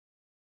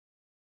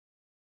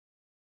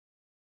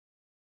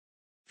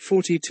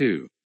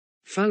42.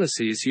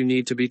 Fallacies you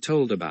need to be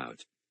told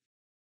about.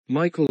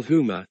 Michael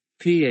Hoomer,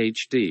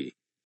 Ph.D.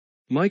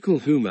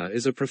 Michael Hoomer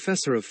is a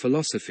professor of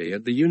philosophy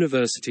at the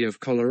University of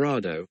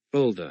Colorado,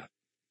 Boulder.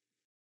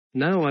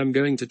 Now I'm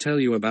going to tell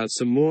you about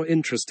some more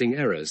interesting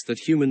errors that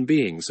human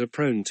beings are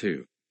prone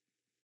to.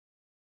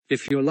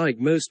 If you're like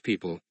most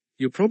people,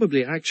 you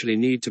probably actually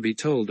need to be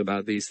told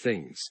about these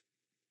things.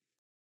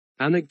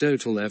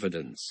 Anecdotal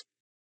evidence.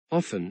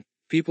 Often,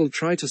 people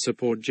try to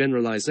support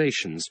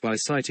generalizations by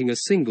citing a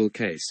single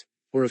case,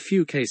 or a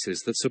few cases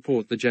that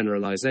support the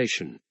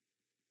generalization.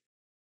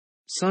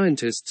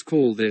 Scientists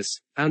call this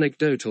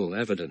anecdotal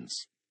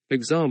evidence.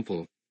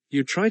 Example: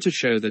 you try to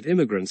show that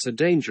immigrants are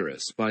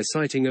dangerous by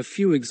citing a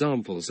few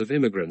examples of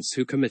immigrants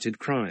who committed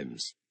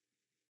crimes.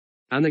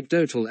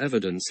 Anecdotal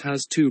evidence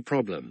has two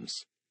problems.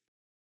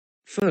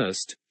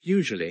 First,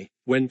 usually,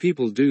 when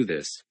people do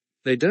this,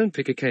 they don't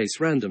pick a case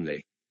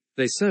randomly.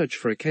 They search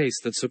for a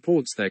case that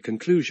supports their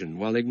conclusion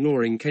while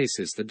ignoring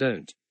cases that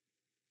don't.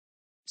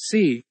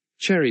 See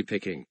cherry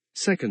picking.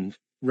 Second,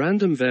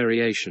 random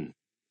variation.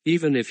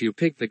 Even if you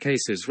pick the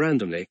cases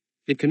randomly,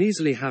 it can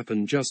easily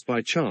happen just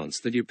by chance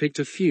that you picked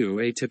a few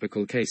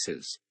atypical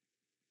cases.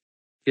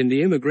 In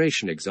the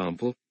immigration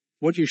example,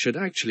 what you should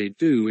actually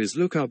do is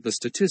look up the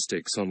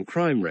statistics on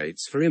crime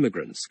rates for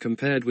immigrants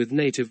compared with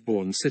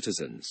native-born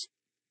citizens.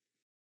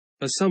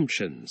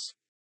 Assumptions.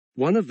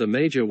 One of the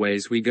major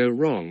ways we go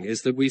wrong is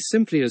that we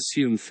simply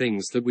assume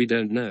things that we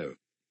don't know.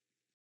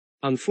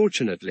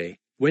 Unfortunately,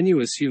 when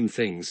you assume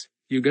things,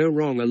 you go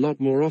wrong a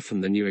lot more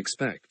often than you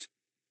expect.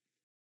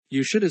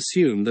 You should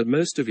assume that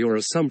most of your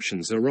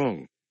assumptions are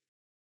wrong.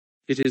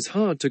 It is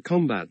hard to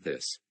combat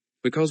this,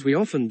 because we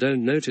often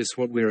don't notice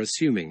what we're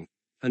assuming,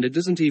 and it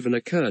doesn't even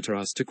occur to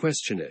us to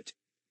question it.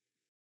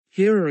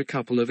 Here are a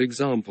couple of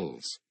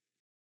examples.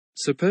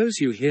 Suppose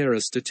you hear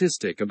a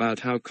statistic about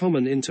how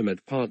common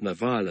intimate partner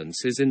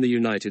violence is in the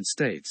United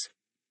States.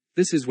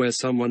 This is where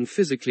someone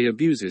physically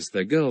abuses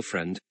their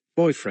girlfriend,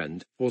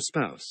 boyfriend, or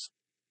spouse.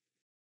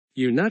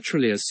 You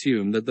naturally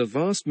assume that the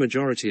vast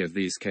majority of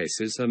these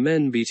cases are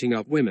men beating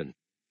up women,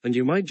 and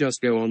you might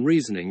just go on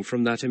reasoning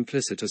from that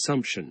implicit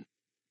assumption.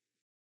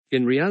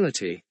 In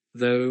reality,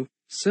 though,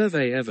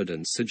 survey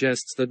evidence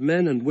suggests that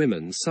men and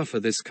women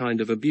suffer this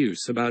kind of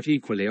abuse about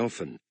equally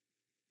often.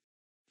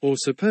 Or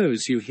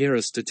suppose you hear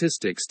a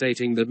statistic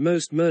stating that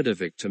most murder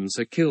victims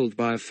are killed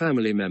by a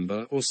family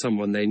member or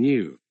someone they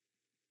knew.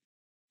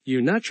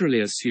 You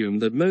naturally assume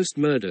that most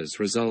murders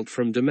result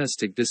from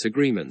domestic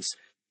disagreements,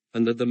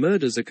 and that the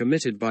murders are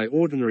committed by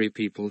ordinary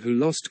people who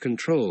lost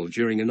control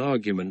during an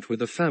argument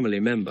with a family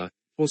member,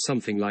 or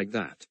something like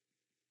that.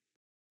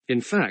 In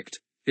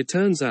fact, it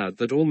turns out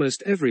that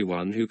almost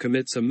everyone who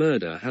commits a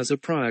murder has a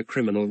prior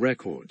criminal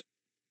record.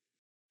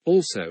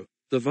 Also,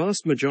 the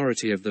vast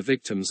majority of the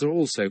victims are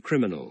also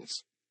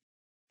criminals.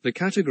 The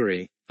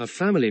category, a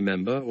family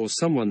member or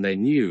someone they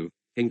knew,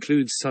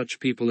 includes such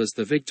people as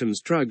the victim's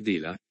drug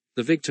dealer,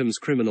 the victim's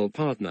criminal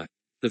partner,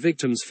 the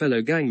victim's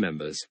fellow gang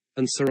members,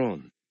 and so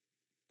on.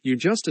 You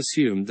just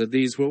assumed that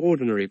these were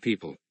ordinary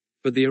people,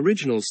 but the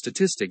original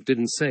statistic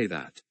didn't say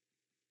that.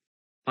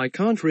 I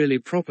can't really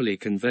properly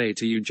convey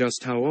to you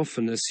just how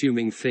often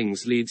assuming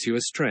things leads you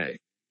astray.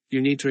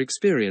 You need to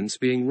experience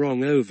being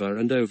wrong over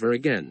and over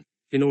again,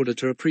 in order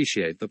to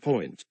appreciate the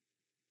point.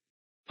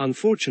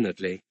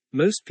 Unfortunately,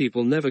 most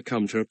people never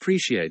come to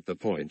appreciate the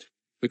point,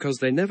 because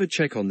they never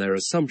check on their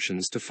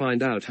assumptions to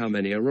find out how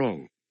many are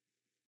wrong.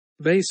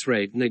 Base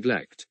rate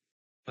neglect.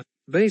 A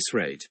base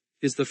rate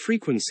is the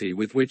frequency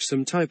with which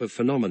some type of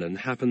phenomenon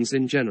happens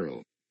in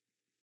general.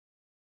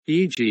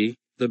 E.g.,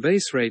 the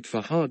base rate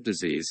for heart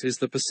disease is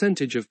the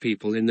percentage of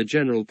people in the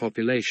general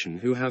population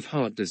who have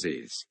heart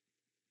disease.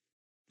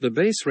 The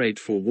base rate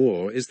for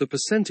war is the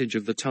percentage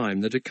of the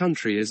time that a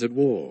country is at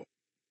war,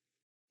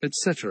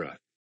 etc.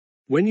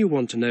 When you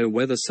want to know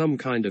whether some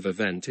kind of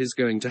event is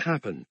going to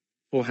happen,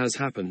 or has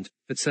happened,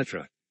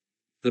 etc.,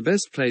 the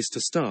best place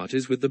to start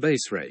is with the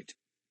base rate.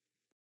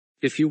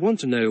 If you want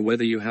to know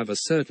whether you have a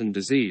certain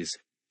disease,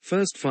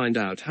 first find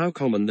out how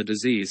common the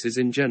disease is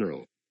in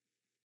general.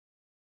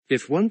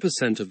 If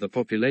 1% of the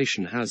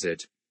population has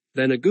it,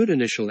 then a good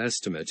initial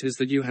estimate is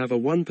that you have a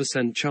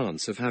 1%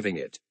 chance of having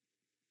it.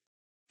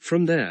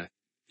 From there,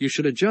 you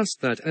should adjust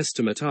that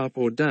estimate up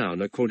or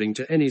down according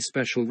to any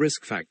special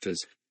risk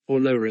factors, or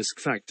low risk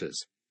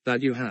factors,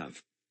 that you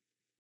have.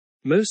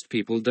 Most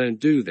people don't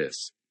do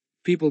this.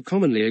 People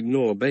commonly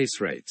ignore base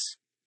rates.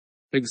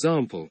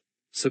 Example: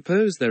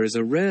 suppose there is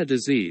a rare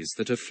disease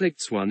that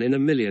afflicts 1 in a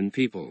million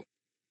people.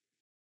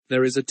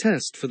 There is a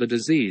test for the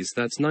disease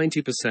that's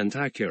 90%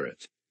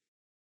 accurate.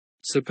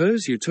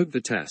 Suppose you took the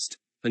test,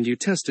 and you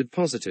tested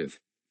positive.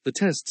 The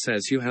test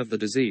says you have the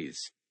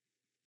disease.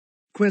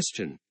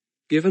 Question: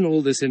 given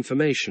all this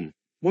information,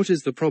 what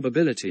is the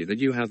probability that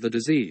you have the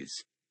disease?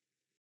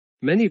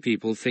 Many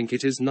people think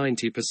it is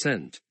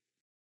 90%.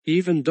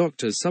 Even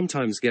doctors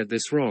sometimes get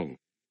this wrong,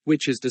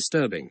 which is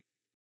disturbing.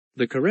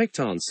 The correct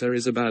answer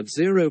is about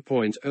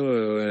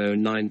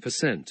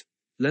 0.0009%,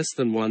 less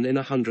than 1 in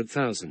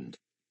 100,000.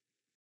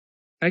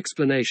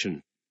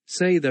 Explanation: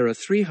 Say there are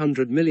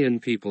 300 million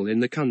people in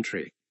the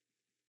country.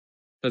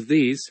 Of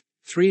these,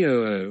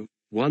 1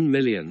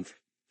 millionth,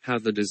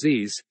 have the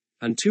disease,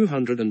 and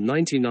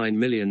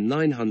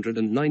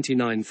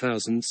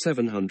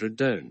 299,999,700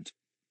 don't.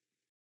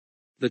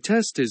 The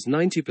test is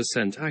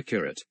 90%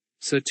 accurate,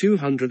 so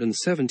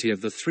 270 of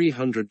the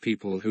 300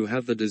 people who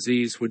have the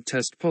disease would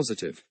test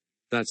positive.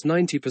 That's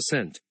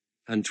 90%.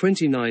 And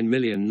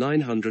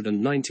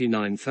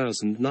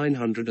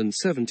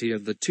 29,999,970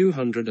 of the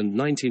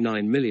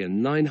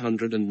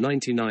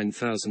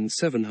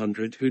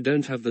 299,999,700 who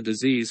don't have the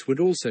disease would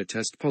also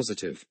test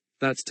positive.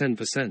 That's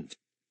 10%.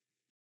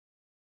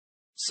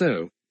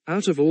 So,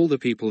 out of all the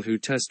people who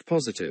test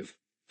positive,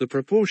 the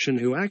proportion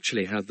who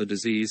actually have the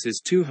disease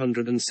is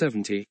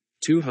 270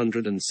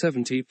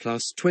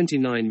 plus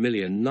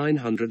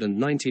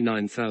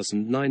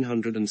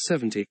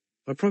 29,999,970,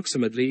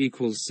 approximately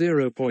equals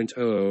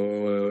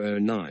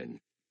 0.00009.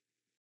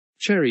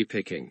 Cherry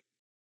picking.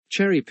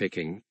 Cherry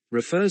picking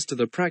refers to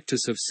the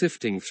practice of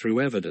sifting through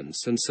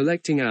evidence and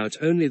selecting out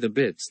only the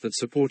bits that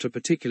support a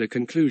particular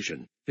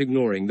conclusion,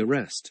 ignoring the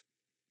rest.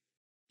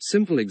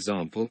 Simple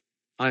example: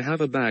 I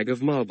have a bag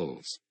of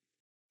marbles.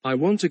 I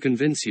want to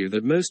convince you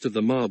that most of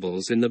the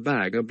marbles in the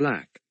bag are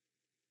black.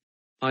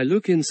 I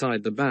look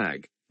inside the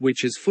bag,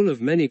 which is full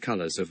of many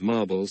colors of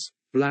marbles: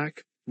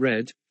 black,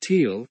 red,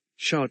 teal,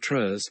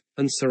 chartreuse,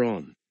 and so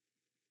on.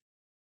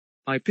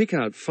 I pick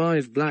out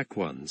 5 black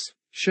ones,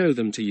 show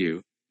them to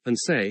you, and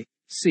say,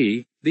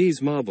 see,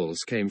 these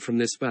marbles came from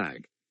this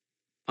bag.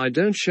 I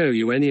don't show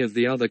you any of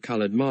the other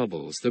colored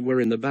marbles that were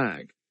in the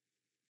bag.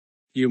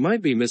 You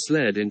might be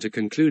misled into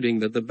concluding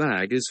that the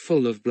bag is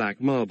full of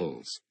black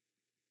marbles.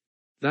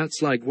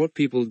 That's like what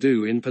people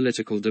do in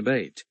political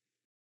debate.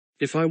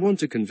 If I want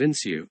to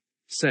convince you,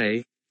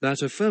 say,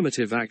 that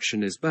affirmative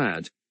action is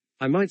bad,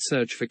 I might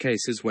search for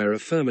cases where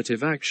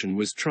affirmative action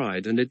was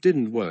tried and it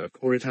didn't work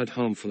or it had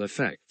harmful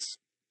effects.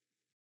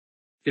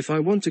 If I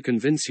want to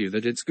convince you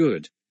that it's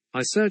good,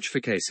 I search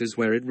for cases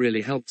where it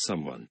really helped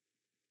someone.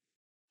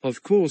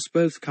 Of course,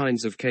 both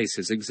kinds of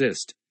cases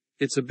exist.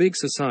 It's a big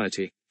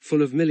society,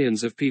 full of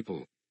millions of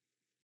people.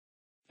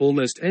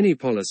 Almost any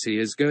policy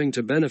is going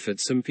to benefit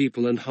some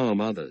people and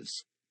harm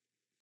others.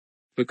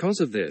 Because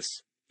of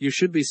this, you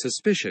should be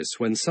suspicious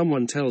when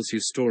someone tells you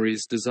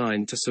stories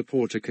designed to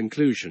support a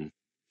conclusion.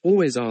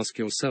 Always ask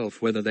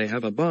yourself whether they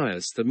have a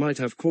bias that might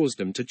have caused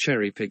them to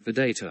cherry-pick the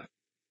data.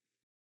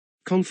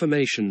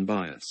 Confirmation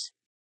bias.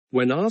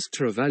 When asked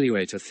to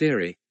evaluate a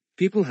theory,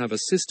 people have a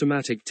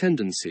systematic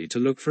tendency to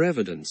look for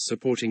evidence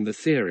supporting the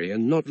theory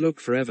and not look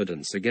for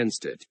evidence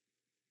against it.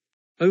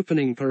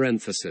 Opening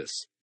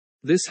parenthesis.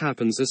 This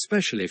happens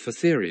especially for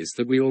theories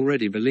that we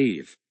already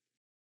believe,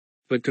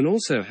 but can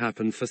also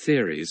happen for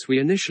theories we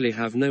initially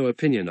have no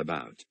opinion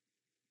about.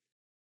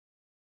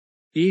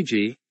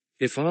 E.g.,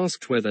 if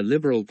asked whether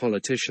liberal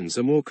politicians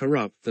are more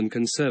corrupt than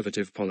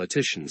conservative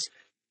politicians,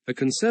 a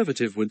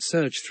conservative would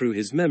search through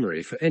his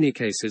memory for any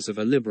cases of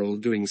a liberal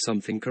doing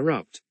something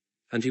corrupt,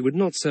 and he would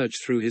not search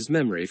through his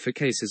memory for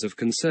cases of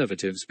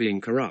conservatives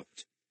being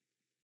corrupt.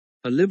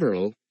 A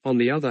liberal, on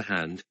the other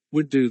hand,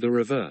 would do the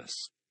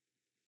reverse.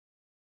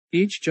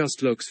 Each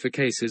just looks for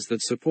cases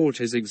that support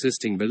his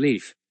existing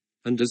belief,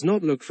 and does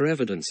not look for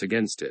evidence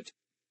against it.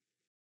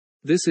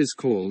 This is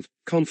called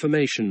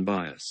confirmation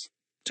bias.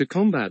 To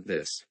combat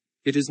this,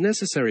 it is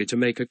necessary to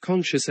make a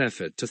conscious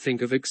effort to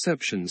think of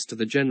exceptions to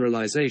the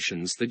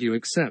generalizations that you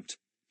accept,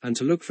 and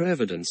to look for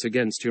evidence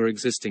against your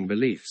existing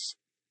beliefs.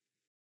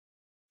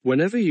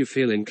 Whenever you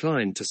feel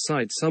inclined to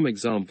cite some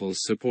examples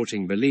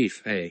supporting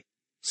belief A,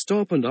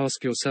 stop and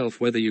ask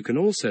yourself whether you can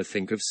also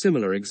think of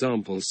similar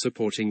examples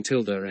supporting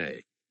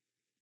A.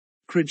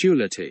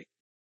 Credulity.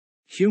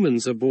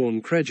 Humans are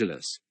born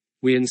credulous.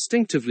 We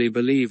instinctively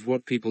believe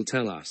what people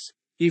tell us,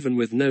 even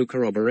with no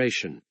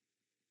corroboration.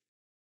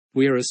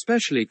 We are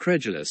especially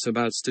credulous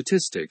about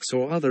statistics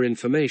or other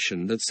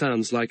information that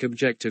sounds like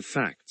objective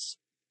facts.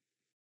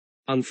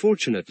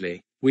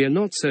 Unfortunately, we are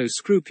not so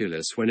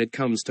scrupulous when it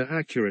comes to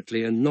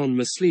accurately and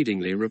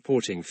non-misleadingly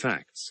reporting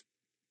facts.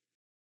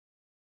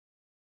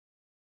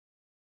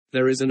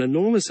 There is an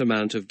enormous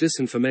amount of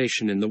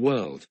disinformation in the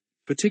world,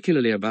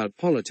 particularly about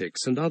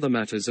politics and other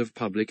matters of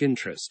public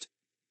interest.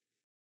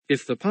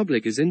 If the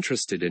public is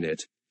interested in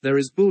it, there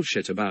is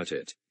bullshit about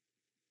it.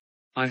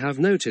 I have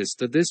noticed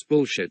that this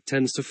bullshit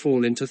tends to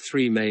fall into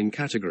 3 main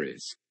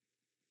categories.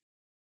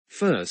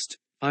 First,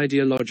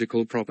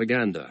 ideological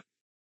propaganda.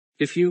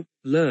 If you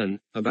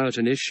learn about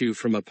an issue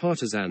from a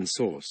partisan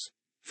source,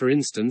 for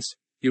instance,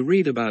 you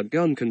read about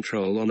gun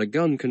control on a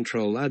gun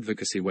control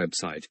advocacy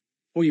website,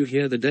 or you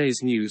hear the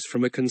day's news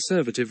from a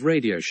conservative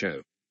radio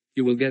show,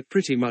 you will get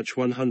pretty much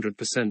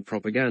 100%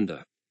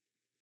 propaganda.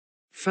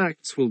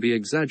 Facts will be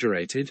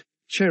exaggerated,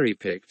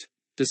 cherry-picked,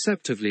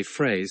 deceptively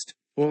phrased,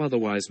 or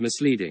otherwise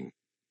misleading.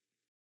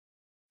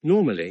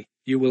 Normally,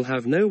 you will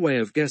have no way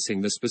of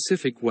guessing the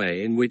specific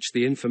way in which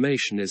the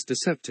information is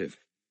deceptive,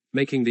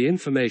 making the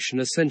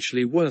information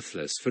essentially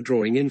worthless for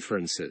drawing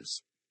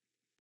inferences.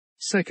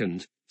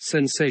 Second,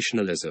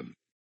 sensationalism.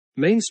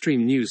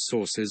 Mainstream news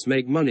sources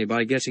make money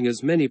by getting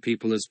as many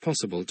people as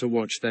possible to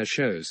watch their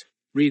shows,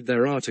 read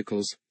their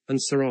articles, and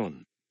so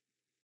on.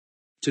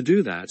 To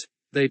do that,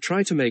 they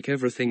try to make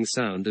everything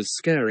sound as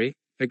scary,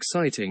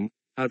 exciting,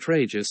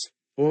 outrageous,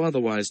 or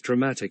otherwise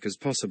dramatic as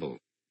possible.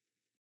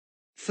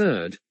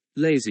 Third,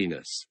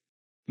 laziness.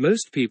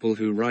 Most people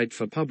who write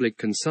for public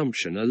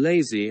consumption are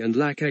lazy and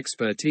lack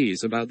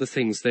expertise about the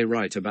things they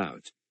write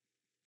about.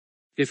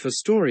 If a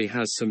story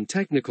has some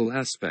technical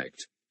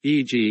aspect,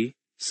 e.g.,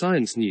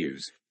 science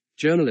news,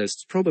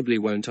 journalists probably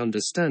won't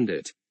understand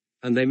it,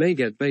 and they may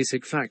get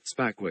basic facts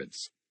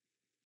backwards.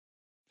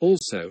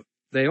 Also,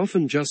 they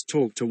often just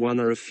talk to one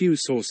or a few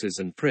sources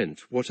and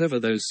print whatever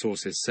those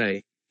sources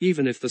say,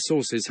 even if the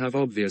sources have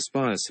obvious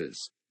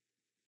biases.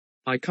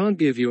 I can't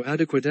give you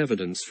adequate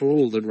evidence for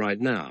all that right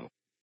now.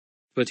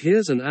 But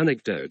here's an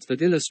anecdote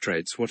that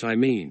illustrates what I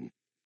mean.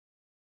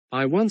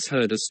 I once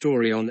heard a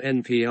story on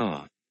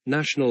NPR,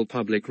 National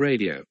Public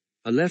Radio,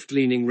 a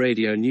left-leaning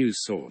radio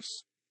news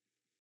source.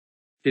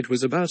 It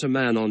was about a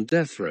man on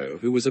death row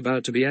who was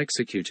about to be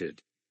executed.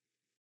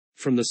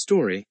 From the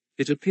story,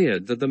 it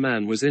appeared that the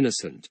man was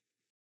innocent.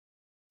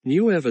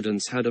 New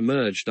evidence had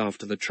emerged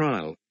after the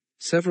trial,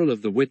 several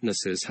of the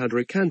witnesses had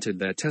recanted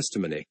their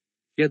testimony,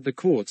 yet the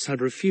courts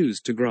had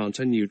refused to grant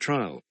a new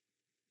trial.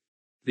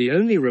 The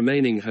only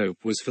remaining hope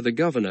was for the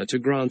governor to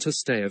grant a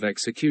stay of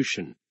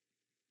execution.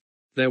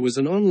 There was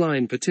an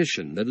online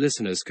petition that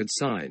listeners could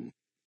sign.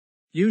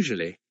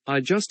 Usually, I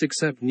just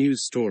accept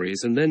news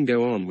stories and then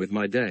go on with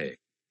my day.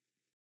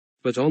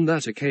 But on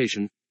that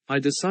occasion, I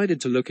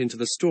decided to look into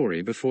the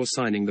story before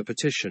signing the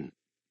petition.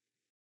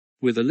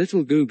 With a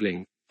little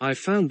Googling, I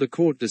found the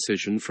court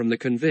decision from the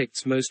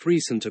convict's most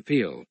recent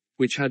appeal,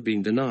 which had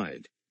been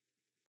denied.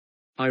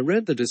 I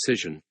read the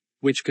decision,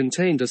 which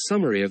contained a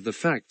summary of the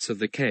facts of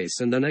the case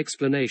and an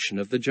explanation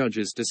of the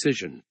judge's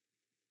decision.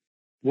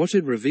 What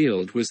it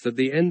revealed was that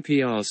the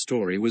NPR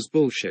story was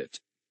bullshit.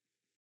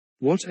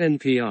 What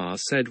NPR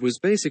said was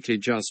basically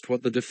just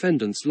what the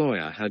defendant's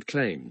lawyer had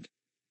claimed.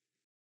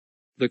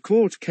 The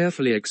court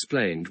carefully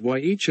explained why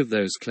each of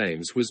those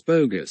claims was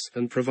bogus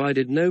and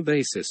provided no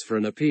basis for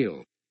an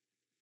appeal.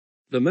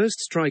 The most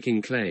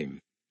striking claim,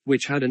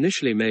 which had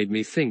initially made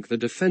me think the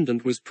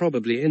defendant was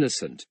probably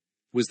innocent,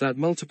 was that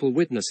multiple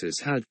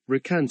witnesses had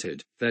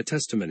recanted their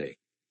testimony.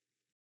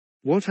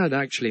 What had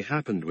actually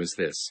happened was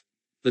this.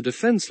 The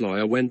defense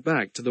lawyer went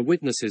back to the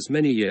witnesses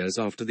many years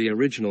after the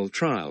original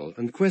trial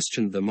and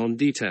questioned them on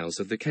details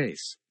of the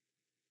case.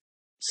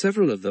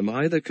 Several of them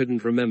either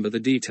couldn't remember the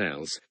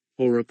details,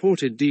 or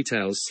reported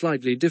details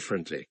slightly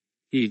differently,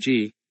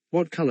 e.g.,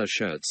 what color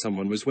shirt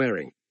someone was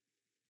wearing.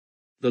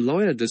 The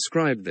lawyer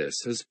described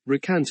this as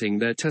recanting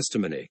their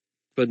testimony,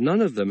 but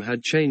none of them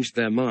had changed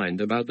their mind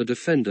about the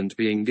defendant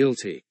being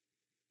guilty.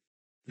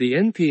 The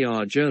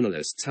NPR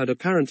journalists had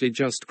apparently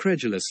just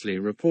credulously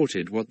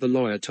reported what the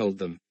lawyer told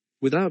them,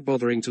 without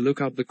bothering to look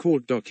up the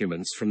court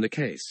documents from the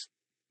case.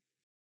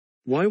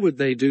 Why would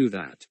they do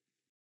that?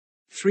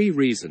 3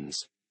 reasons.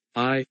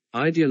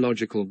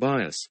 Ideological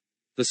bias.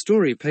 The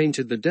story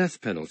painted the death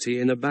penalty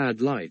in a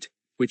bad light,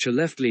 which a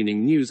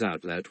left-leaning news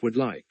outlet would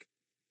like.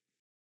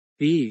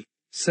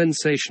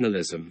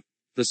 Sensationalism.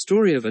 The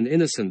story of an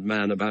innocent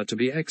man about to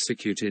be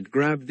executed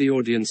grabbed the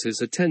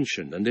audience's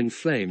attention and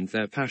inflamed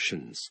their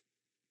passions.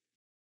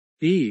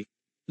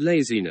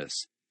 Laziness.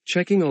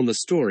 Checking on the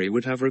story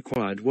would have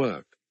required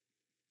work.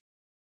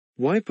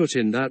 Why put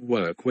in that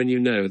work when you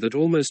know that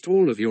almost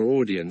all of your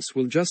audience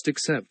will just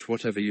accept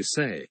whatever you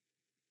say?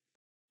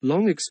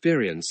 Long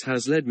experience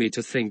has led me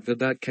to think that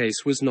that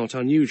case was not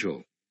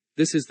unusual.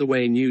 This is the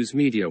way news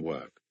media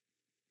work.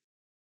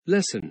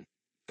 Lesson.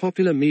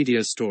 Popular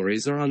media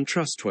stories are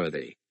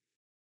untrustworthy.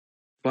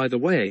 By the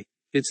way,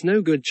 it's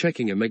no good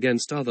checking them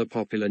against other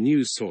popular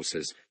news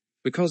sources,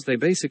 because they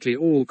basically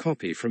all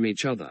copy from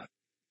each other.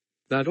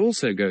 That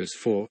also goes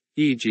for,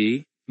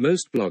 e.g.,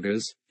 most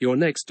bloggers, your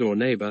next-door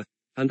neighbor,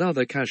 and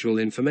other casual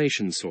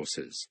information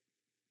sources.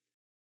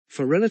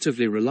 For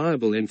relatively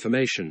reliable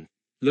information,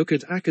 look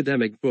at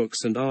academic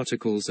books and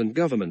articles and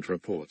government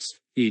reports,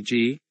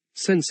 e.g.,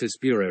 Census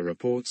Bureau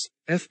reports,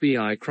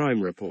 FBI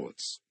crime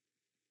reports.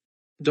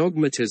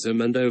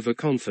 Dogmatism and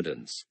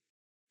overconfidence.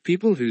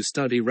 People who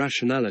study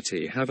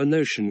rationality have a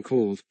notion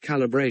called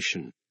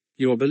calibration.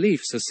 Your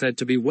beliefs are said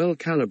to be well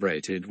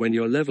calibrated when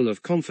your level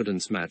of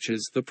confidence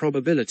matches the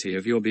probability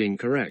of your being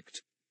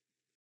correct.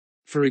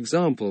 For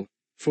example,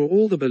 for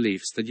all the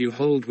beliefs that you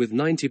hold with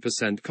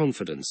 90%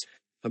 confidence,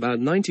 about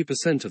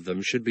 90% of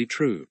them should be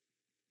true.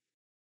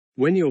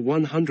 When you're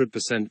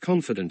 100%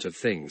 confident of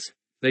things,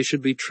 they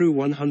should be true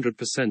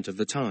 100% of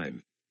the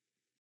time.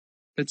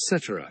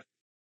 Etc.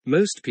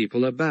 Most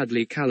people are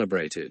badly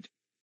calibrated.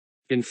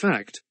 In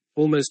fact,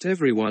 almost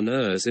everyone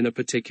errs in a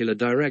particular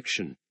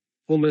direction.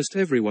 Almost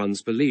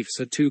everyone's beliefs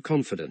are too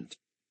confident.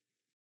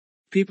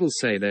 People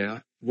say they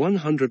are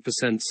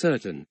 100%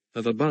 certain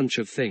of a bunch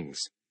of things,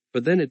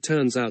 but then it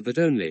turns out that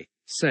only,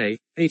 say,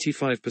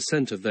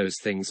 85% of those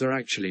things are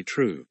actually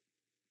true.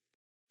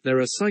 There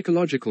are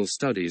psychological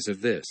studies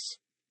of this.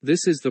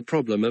 This is the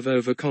problem of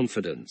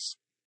overconfidence.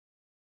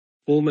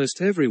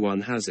 Almost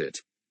everyone has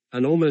it,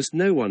 and almost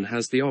no one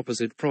has the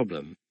opposite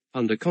problem,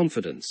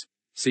 underconfidence,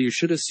 so you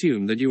should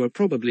assume that you are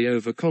probably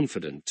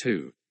overconfident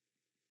too.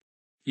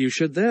 You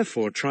should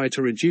therefore try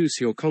to reduce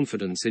your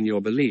confidence in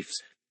your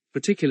beliefs,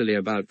 particularly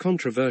about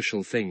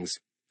controversial things,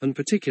 and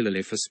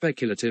particularly for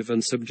speculative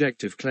and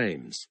subjective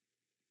claims.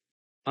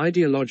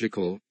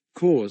 Ideological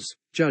cause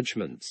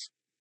judgments.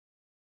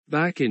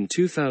 Back in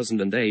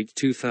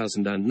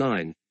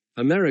 2008-2009,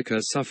 America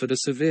suffered a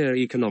severe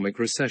economic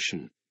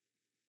recession.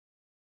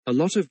 A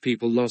lot of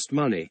people lost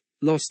money,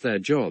 lost their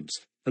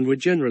jobs, and were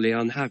generally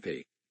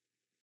unhappy.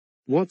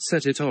 What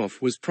set it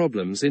off was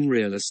problems in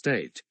real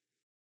estate.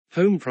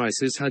 Home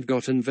prices had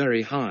gotten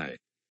very high.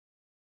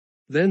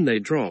 Then they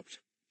dropped.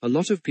 A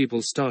lot of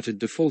people started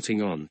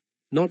defaulting on,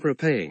 not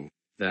repaying,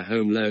 their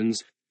home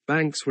loans.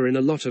 Banks were in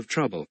a lot of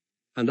trouble,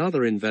 and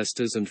other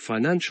investors and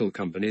financial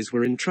companies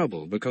were in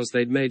trouble because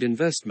they'd made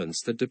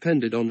investments that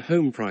depended on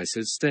home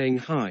prices staying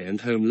high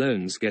and home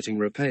loans getting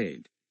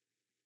repaid.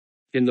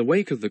 In the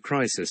wake of the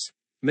crisis,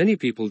 many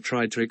people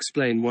tried to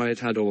explain why it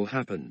had all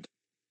happened.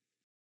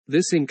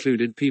 This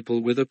included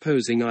people with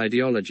opposing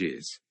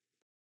ideologies.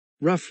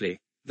 Roughly,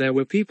 there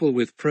were people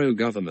with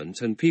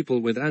pro-government and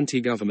people with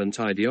anti-government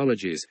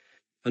ideologies,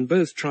 and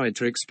both tried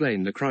to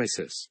explain the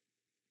crisis.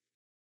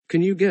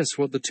 Can you guess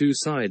what the two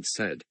sides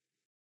said?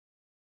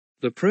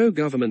 The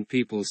pro-government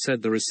people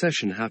said the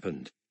recession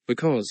happened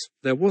because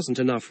there wasn't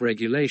enough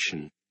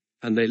regulation,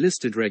 and they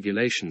listed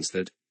regulations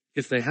that,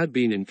 if they had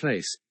been in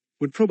place,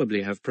 would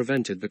probably have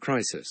prevented the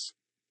crisis.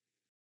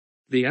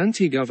 The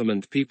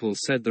anti-government people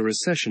said the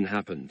recession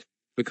happened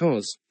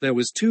because there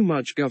was too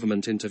much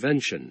government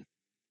intervention,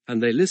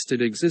 and they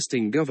listed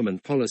existing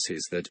government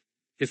policies that,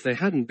 if they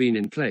hadn't been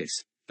in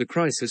place, the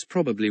crisis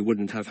probably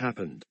wouldn't have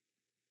happened.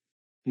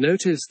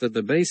 Notice that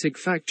the basic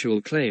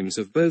factual claims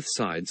of both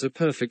sides are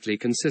perfectly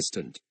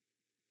consistent.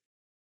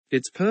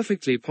 It's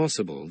perfectly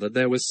possible that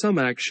there were some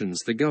actions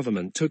the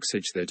government took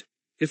such that,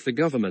 if the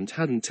government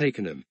hadn't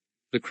taken them,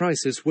 the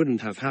crisis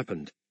wouldn't have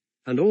happened,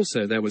 and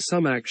also there were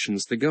some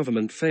actions the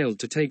government failed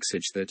to take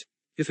such that,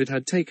 if it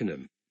had taken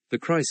them, the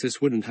crisis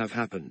wouldn't have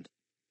happened.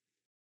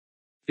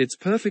 It's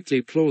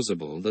perfectly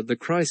plausible that the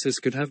crisis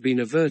could have been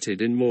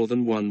averted in more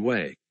than one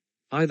way,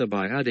 either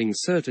by adding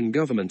certain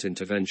government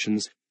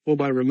interventions, or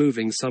by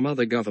removing some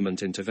other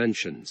government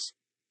interventions.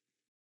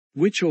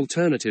 Which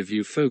alternative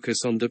you focus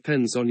on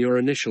depends on your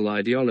initial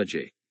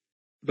ideology.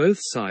 Both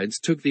sides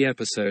took the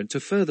episode to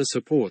further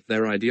support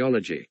their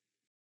ideology.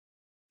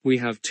 We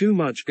have too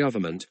much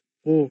government,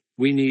 or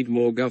we need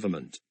more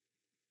government.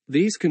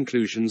 These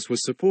conclusions were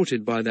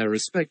supported by their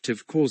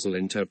respective causal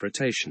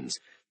interpretations.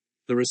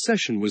 The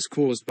recession was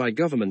caused by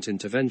government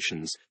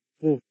interventions,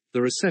 or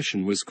the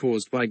recession was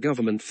caused by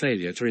government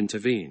failure to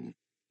intervene.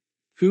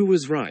 Who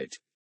was right?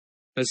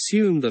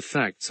 Assume the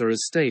facts are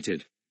as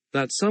stated,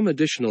 that some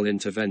additional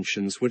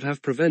interventions would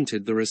have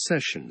prevented the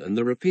recession and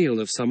the repeal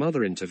of some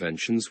other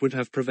interventions would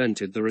have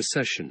prevented the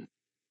recession.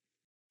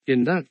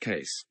 In that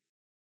case,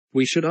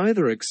 we should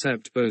either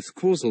accept both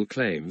causal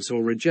claims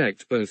or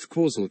reject both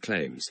causal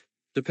claims,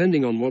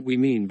 depending on what we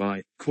mean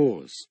by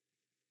cause.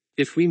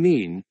 If we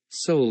mean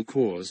sole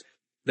cause,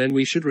 then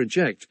we should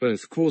reject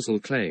both causal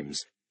claims,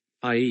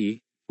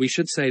 i.e., we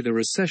should say the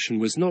recession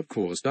was not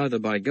caused either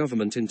by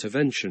government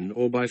intervention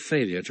or by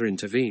failure to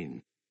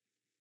intervene.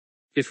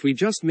 If we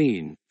just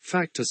mean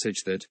factor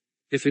such that,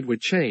 if it were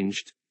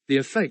changed, the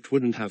effect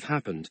wouldn't have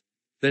happened,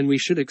 then we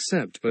should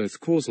accept both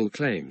causal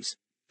claims.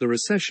 The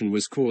recession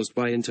was caused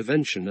by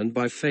intervention and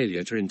by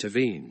failure to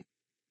intervene.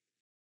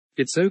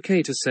 It's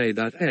okay to say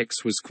that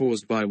X was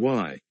caused by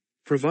Y,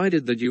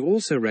 provided that you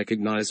also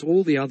recognize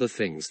all the other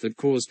things that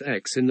caused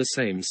X in the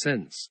same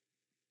sense.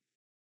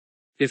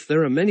 If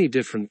there are many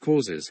different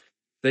causes,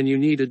 then you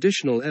need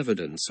additional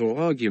evidence or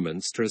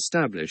arguments to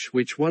establish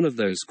which one of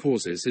those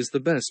causes is the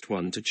best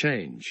one to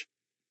change.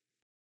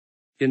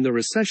 In the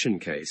recession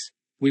case,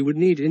 we would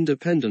need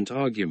independent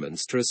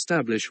arguments to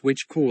establish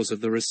which cause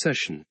of the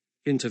recession,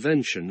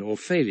 intervention or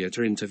failure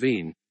to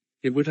intervene,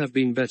 it would have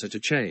been better to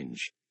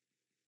change.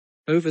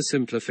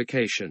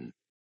 Oversimplification.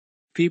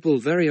 People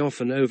very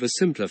often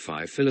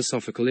oversimplify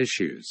philosophical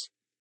issues.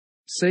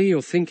 Say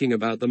you're thinking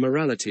about the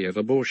morality of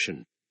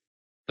abortion.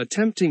 A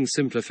tempting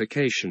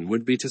simplification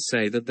would be to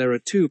say that there are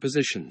two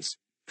positions,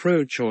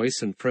 pro-choice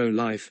and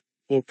pro-life,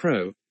 or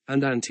pro-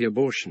 and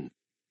anti-abortion.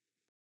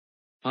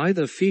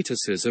 Either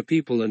fetuses are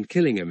people and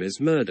killing them is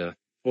murder,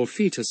 or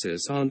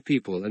fetuses aren't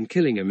people and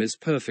killing them is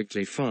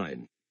perfectly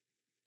fine.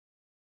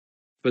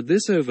 But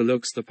this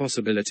overlooks the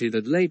possibility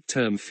that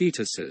late-term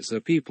fetuses are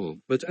people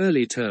but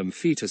early-term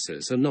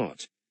fetuses are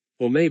not.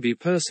 Or maybe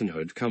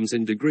personhood comes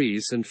in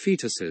degrees and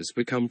fetuses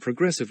become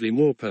progressively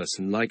more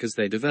person-like as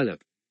they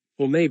develop.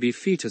 Or maybe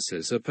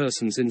fetuses are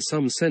persons in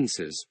some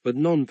senses, but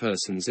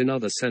non-persons in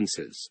other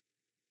senses.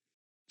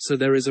 So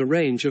there is a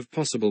range of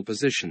possible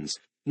positions,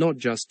 not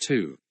just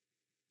two.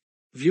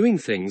 Viewing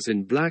things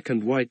in black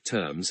and white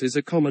terms is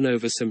a common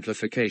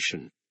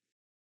oversimplification.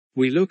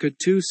 We look at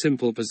two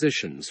simple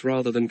positions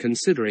rather than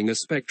considering a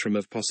spectrum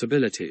of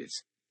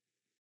possibilities.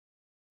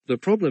 The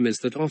problem is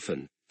that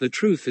often, The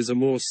truth is a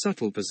more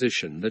subtle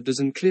position that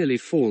doesn't clearly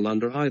fall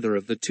under either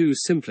of the two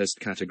simplest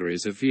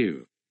categories of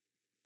view.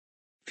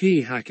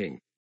 P-hacking.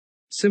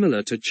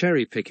 Similar to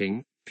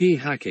cherry-picking,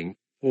 p-hacking,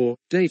 or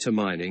data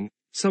mining,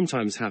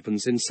 sometimes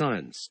happens in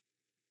science.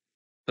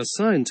 A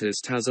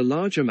scientist has a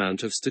large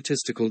amount of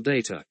statistical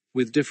data,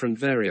 with different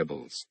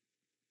variables.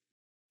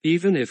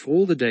 Even if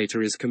all the data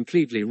is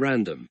completely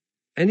random,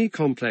 any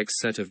complex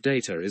set of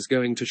data is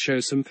going to show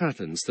some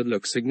patterns that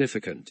look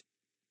significant.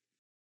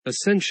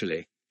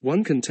 Essentially,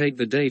 one can take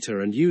the data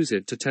and use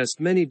it to test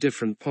many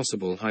different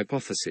possible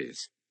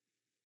hypotheses.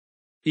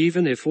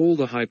 Even if all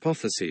the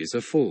hypotheses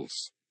are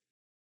false.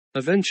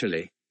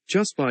 Eventually,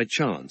 just by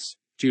chance,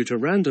 due to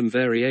random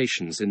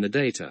variations in the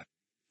data,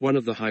 one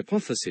of the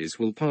hypotheses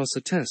will pass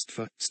a test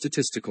for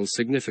statistical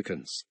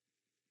significance.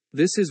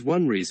 This is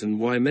one reason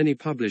why many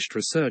published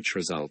research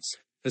results,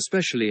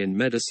 especially in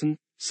medicine,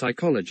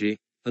 psychology,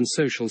 and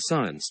social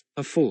science,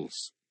 are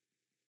false.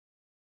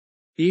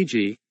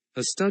 E.g.,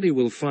 a study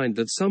will find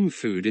that some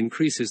food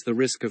increases the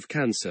risk of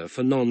cancer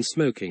for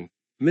non-smoking,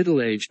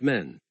 middle-aged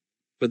men.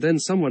 But then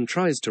someone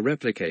tries to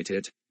replicate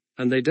it,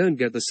 and they don't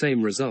get the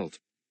same result,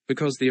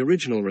 because the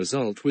original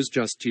result was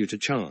just due to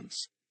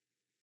chance.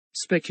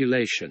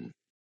 Speculation.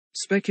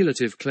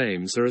 Speculative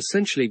claims are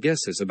essentially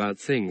guesses about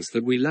things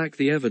that we lack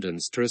the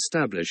evidence to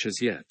establish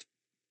as yet.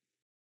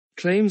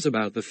 Claims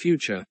about the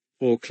future,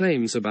 or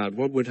claims about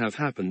what would have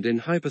happened in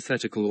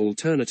hypothetical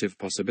alternative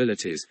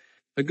possibilities,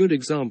 are good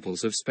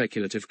examples of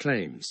speculative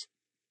claims.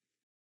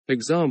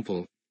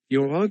 Example,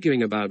 you're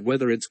arguing about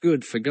whether it's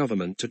good for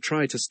government to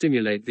try to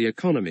stimulate the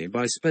economy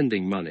by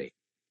spending money.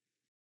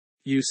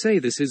 You say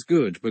this is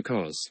good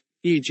because,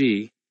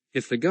 e.g.,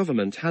 if the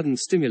government hadn't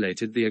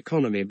stimulated the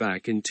economy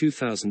back in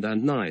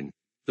 2009,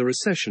 the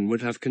recession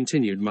would have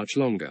continued much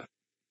longer.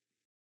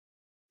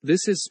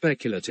 This is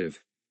speculative.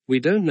 We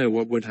don't know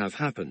what would have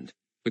happened,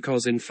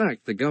 because in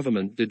fact the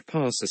government did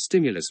pass a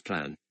stimulus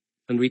plan,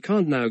 and we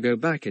can't now go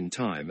back in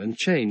time and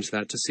change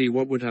that to see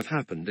what would have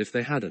happened if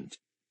they hadn't.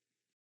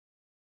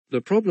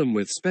 The problem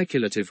with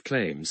speculative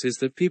claims is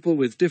that people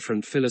with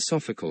different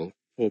philosophical,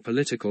 or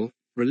political,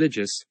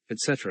 religious,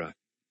 etc.,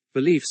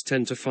 beliefs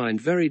tend to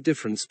find very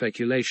different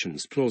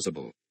speculations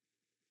plausible.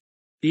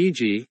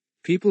 E.g.,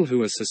 people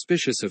who are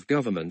suspicious of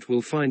government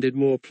will find it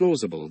more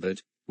plausible that,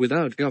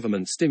 without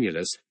government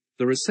stimulus,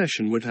 the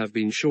recession would have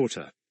been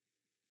shorter.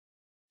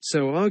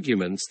 So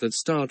arguments that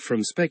start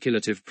from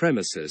speculative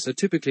premises are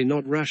typically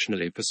not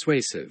rationally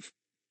persuasive.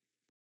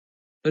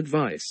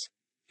 Advice.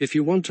 If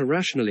you want to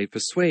rationally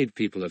persuade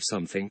people of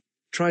something,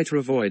 try to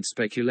avoid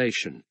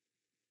speculation.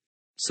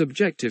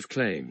 Subjective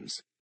claims.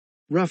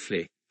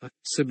 Roughly, a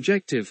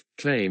subjective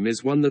claim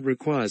is one that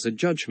requires a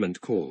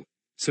judgment call,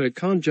 so it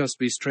can't just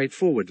be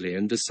straightforwardly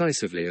and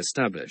decisively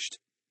established.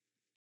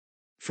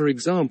 For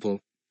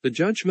example, the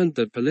judgment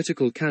that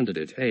political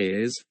candidate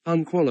A is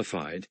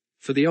unqualified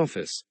for the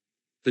office.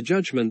 The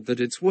judgment that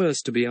it's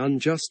worse to be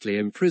unjustly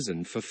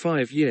imprisoned for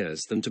 5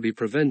 years than to be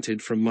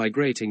prevented from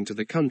migrating to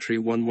the country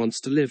one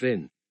wants to live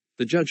in.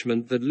 The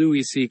judgment that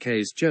Louis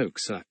C.K.'s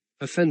jokes are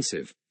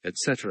offensive,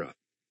 etc.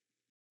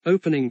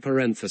 Opening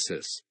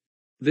parenthesis.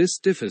 This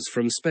differs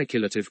from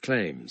speculative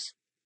claims.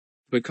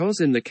 Because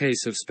in the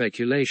case of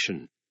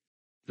speculation,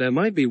 there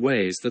might be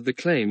ways that the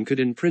claim could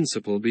in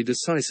principle be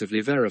decisively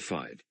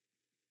verified.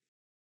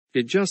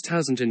 It just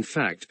hasn't in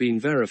fact been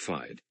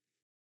verified.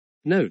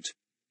 Note,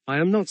 I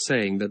am not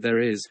saying that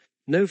there is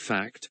no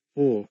fact,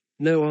 or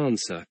no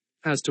answer,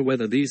 as to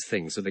whether these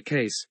things are the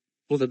case,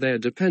 or that they are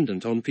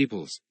dependent on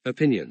people's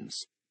opinions.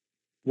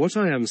 What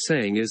I am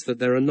saying is that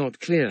there are not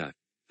clear,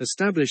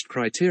 established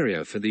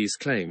criteria for these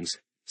claims,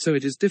 so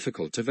it is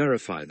difficult to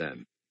verify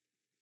them.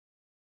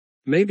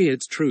 Maybe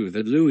it's true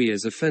that Louis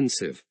is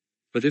offensive,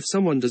 but if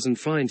someone doesn't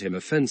find him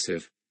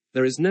offensive,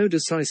 there is no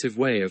decisive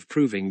way of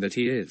proving that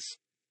he is.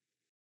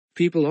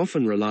 People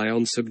often rely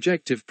on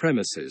subjective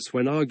premises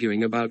when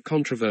arguing about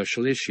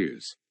controversial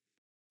issues.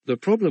 The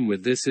problem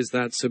with this is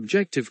that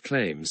subjective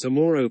claims are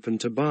more open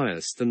to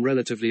bias than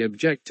relatively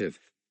objective.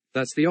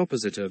 That's the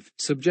opposite of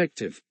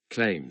subjective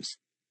claims.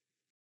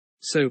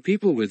 So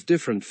people with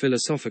different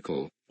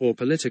philosophical, or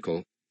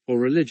political, or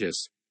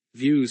religious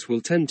views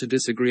will tend to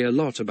disagree a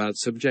lot about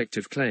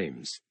subjective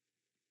claims.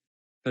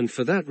 And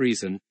for that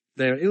reason,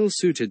 they are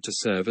ill-suited to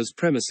serve as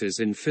premises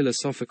in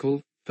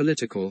philosophical,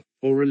 political,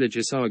 or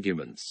religious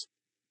arguments.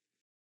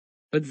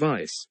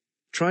 Advice.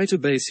 Try to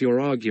base your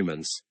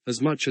arguments,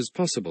 as much as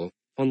possible,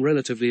 on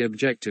relatively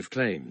objective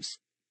claims.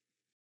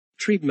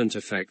 Treatment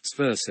effects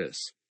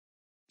versus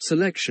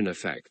selection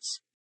effects.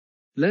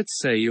 Let's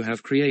say you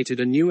have created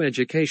a new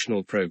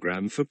educational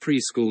program for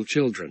preschool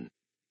children.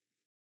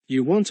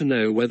 You want to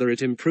know whether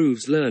it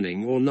improves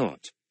learning or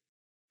not.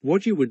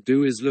 What you would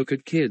do is look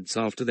at kids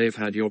after they've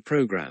had your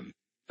program,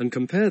 and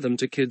compare them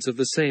to kids of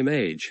the same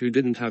age who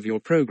didn't have your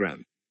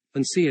program,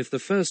 and see if the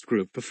first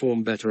group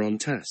perform better on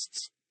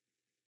tests.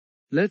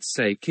 Let's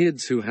say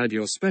kids who had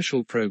your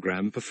special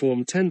program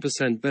perform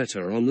 10%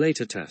 better on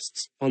later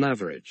tests, on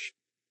average.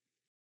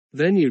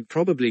 Then you'd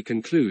probably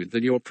conclude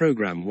that your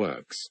program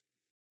works.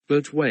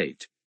 But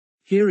wait.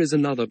 Here is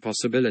another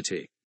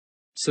possibility.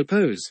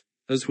 Suppose,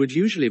 as would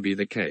usually be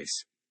the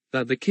case,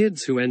 that the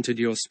kids who entered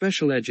your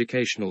special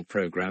educational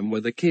program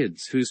were the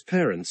kids whose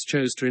parents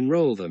chose to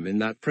enroll them in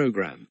that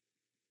program.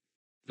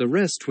 The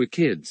rest were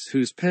kids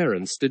whose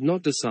parents did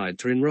not decide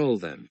to enroll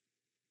them.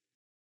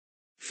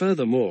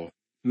 Furthermore,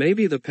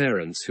 maybe the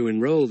parents who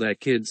enroll their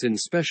kids in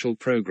special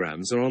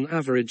programs are on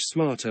average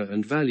smarter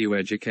and value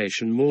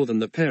education more than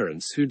the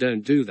parents who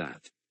don't do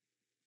that.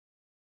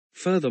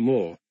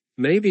 Furthermore,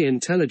 maybe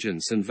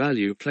intelligence and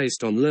value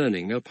placed on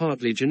learning are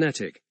partly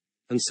genetic,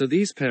 and so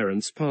these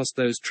parents passed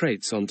those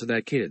traits on to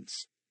their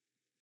kids.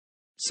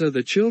 So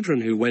the children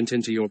who went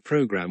into your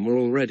program were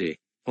already,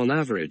 on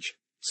average,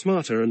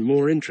 smarter and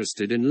more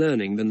interested in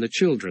learning than the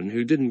children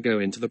who didn't go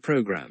into the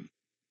program.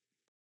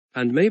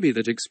 And maybe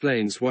that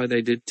explains why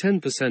they did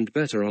 10%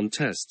 better on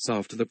tests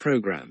after the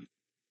program.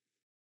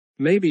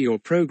 Maybe your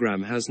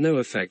program has no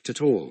effect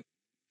at all.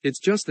 It's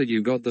just that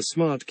you got the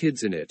smart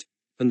kids in it,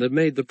 and that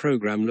made the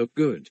program look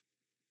good.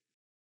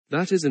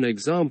 That is an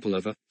example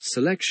of a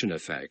selection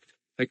effect,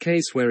 a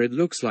case where it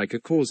looks like A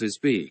causes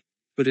B,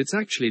 but it's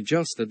actually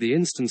just that the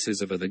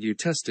instances of A that you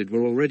tested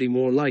were already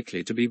more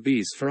likely to be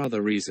Bs for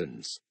other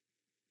reasons.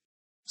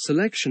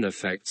 Selection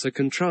effects are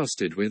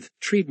contrasted with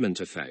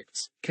treatment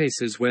effects,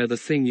 cases where the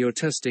thing you're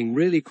testing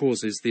really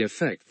causes the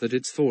effect that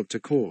it's thought to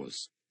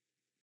cause.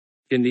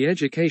 In the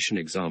education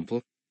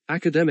example,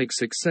 academic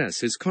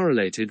success is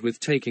correlated with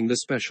taking the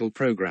special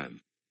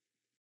program.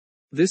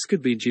 This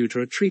could be due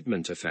to a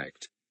treatment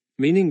effect,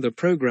 meaning the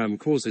program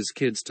causes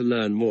kids to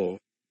learn more,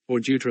 or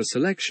due to a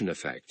selection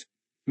effect,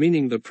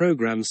 meaning the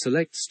program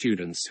selects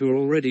students who are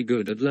already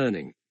good at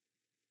learning.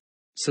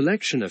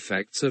 Selection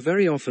effects are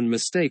very often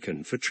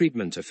mistaken for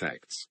treatment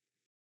effects.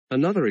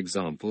 Another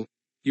example,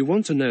 you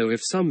want to know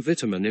if some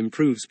vitamin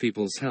improves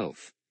people's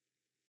health.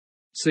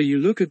 So you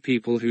look at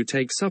people who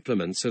take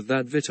supplements of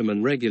that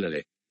vitamin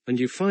regularly, and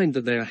you find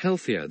that they are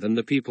healthier than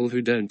the people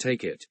who don't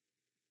take it.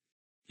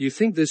 You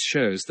think this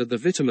shows that the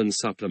vitamin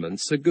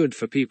supplements are good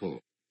for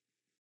people.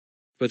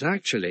 But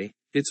actually,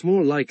 it's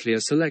more likely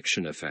a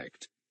selection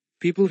effect.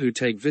 People who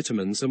take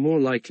vitamins are more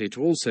likely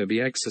to also be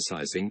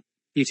exercising,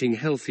 eating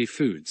healthy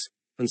foods,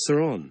 and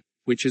so on,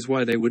 which is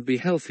why they would be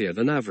healthier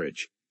than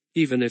average,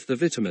 even if the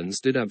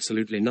vitamins did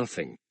absolutely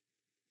nothing.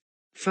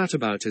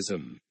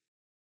 Fataboutism.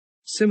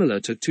 Similar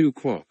to 2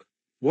 quoc,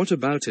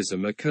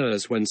 whataboutism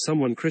occurs when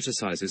someone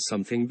criticizes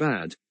something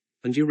bad,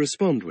 and you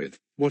respond with,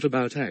 what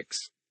about X?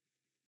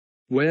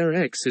 Where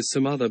X is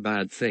some other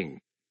bad thing.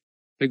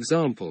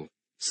 Example,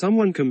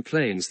 someone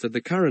complains that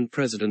the current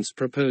president's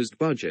proposed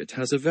budget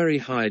has a very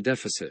high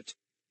deficit.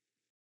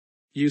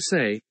 You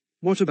say,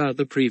 what about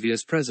the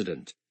previous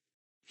president?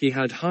 He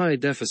had high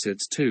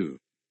deficits too.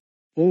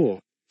 Or,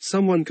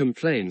 someone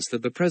complains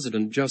that the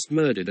president just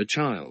murdered a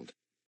child.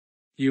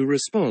 You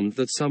respond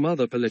that some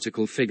other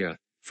political figure,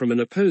 from an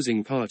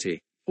opposing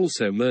party,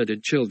 also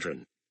murdered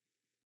children.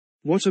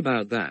 What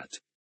about that?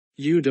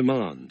 You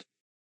demand.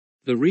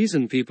 The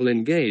reason people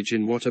engage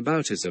in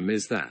whataboutism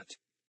is that,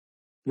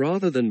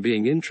 rather than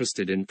being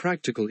interested in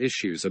practical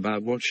issues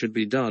about what should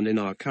be done in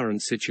our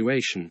current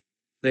situation,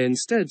 they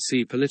instead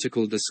see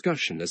political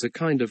discussion as a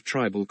kind of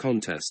tribal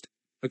contest,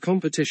 a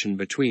competition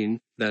between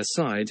their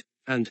side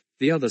and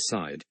the other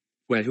side,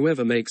 where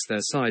whoever makes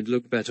their side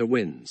look better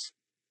wins.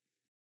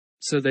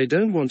 So they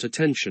don't want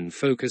attention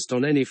focused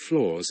on any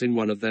flaws in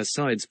one of their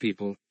side's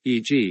people,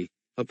 e.g.,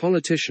 a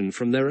politician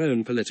from their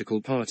own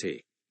political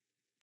party.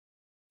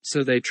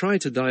 So they try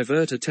to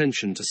divert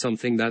attention to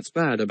something that's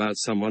bad about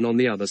someone on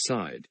the other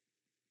side.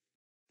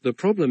 The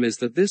problem is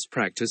that this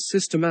practice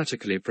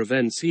systematically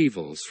prevents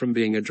evils from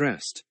being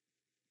addressed.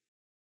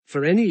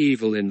 For any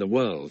evil in the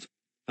world,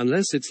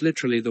 unless it's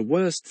literally the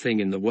worst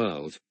thing in the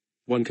world,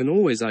 one can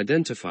always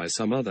identify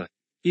some other,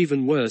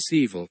 even worse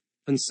evil,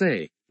 and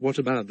say, what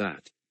about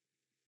that?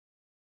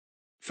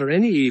 For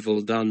any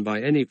evil done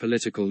by any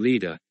political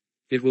leader,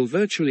 it will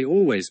virtually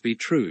always be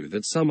true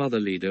that some other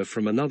leader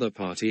from another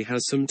party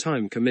has some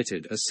time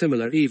committed a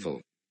similar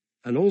evil,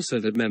 and also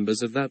that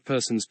members of that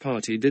person's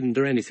party didn't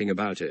do anything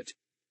about it.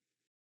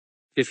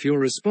 If your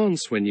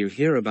response when you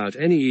hear about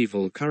any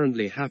evil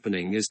currently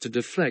happening is to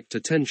deflect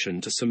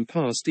attention to some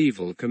past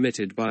evil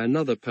committed by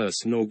another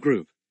person or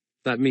group,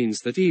 that means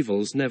that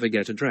evils never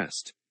get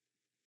addressed.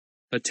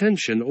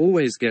 Attention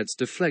always gets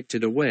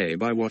deflected away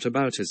by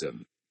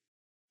whataboutism.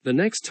 The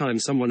next time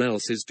someone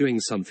else is doing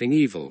something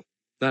evil,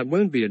 that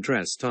won't be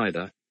addressed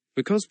either,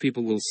 because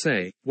people will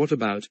say, what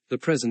about the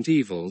present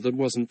evil that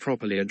wasn't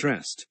properly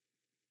addressed?